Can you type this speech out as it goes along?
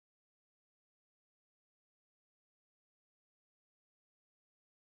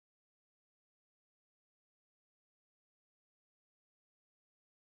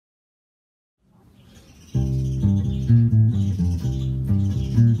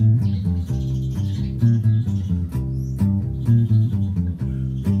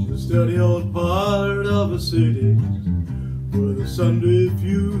Dirty old part of a city where the sun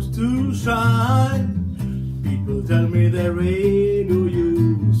refused to shine. People tell me there ain't no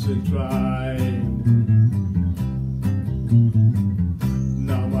use in trying.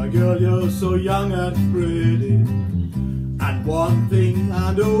 Now my girl, you're so young and pretty, and one thing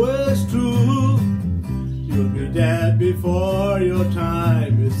I know is true: you'll be dead before your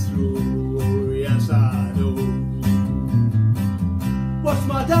time is through. Oh yes, I know. Watch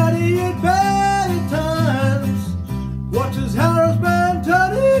my daddy in bad times, watch his hair has been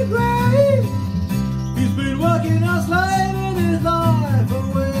turning grey. He's been working and slaving his life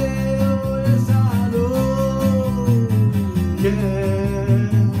away. Oh yes, I know. Yeah,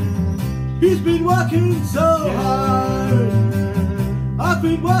 he's been working so hard, I've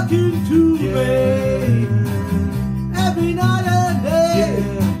been working too late, every night and day.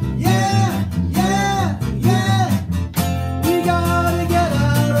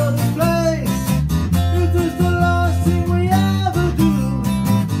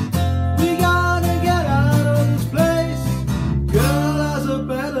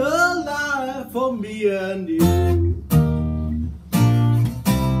 For me and you.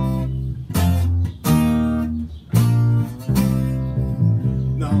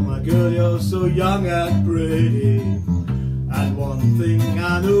 Now my girl, you're so young and pretty, and one thing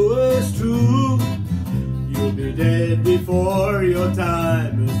I know is true: you'll be dead before your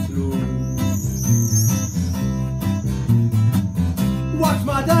time is through. Watch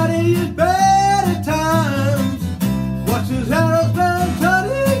my daddy in better times, watch his hair has been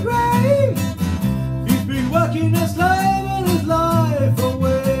turning grey. Working and slaving his life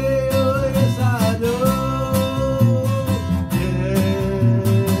away. Oh yes, I know. Yeah,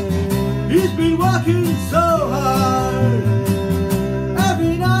 he's been working so hard,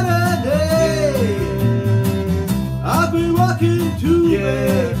 every night and day. I've been working too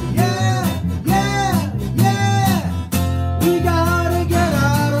late. We gotta get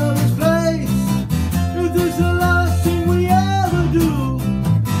out of this place. If this is the last thing we ever do,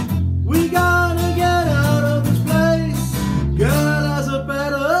 we gotta get out of this place. Girl has a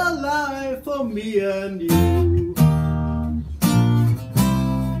better life for me and you.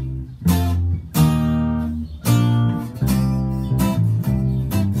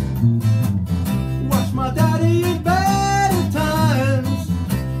 Watch my daddy in better times,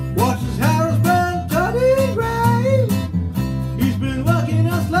 watch his hair has been turning grey. He's been working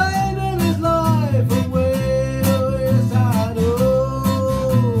and slaving his life away. Oh yes, I know.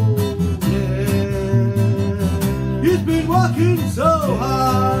 He's been working so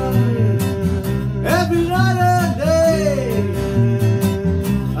hard, every night and day.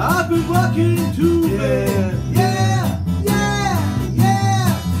 I've been working too late.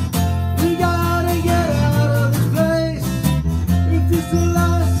 We gotta get out of this place. If this is the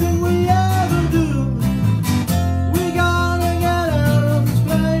last thing we ever do, we gotta get out of this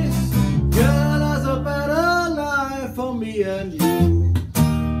place. Girl has a better life for me and you.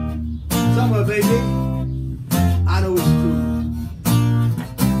 Summer, baby.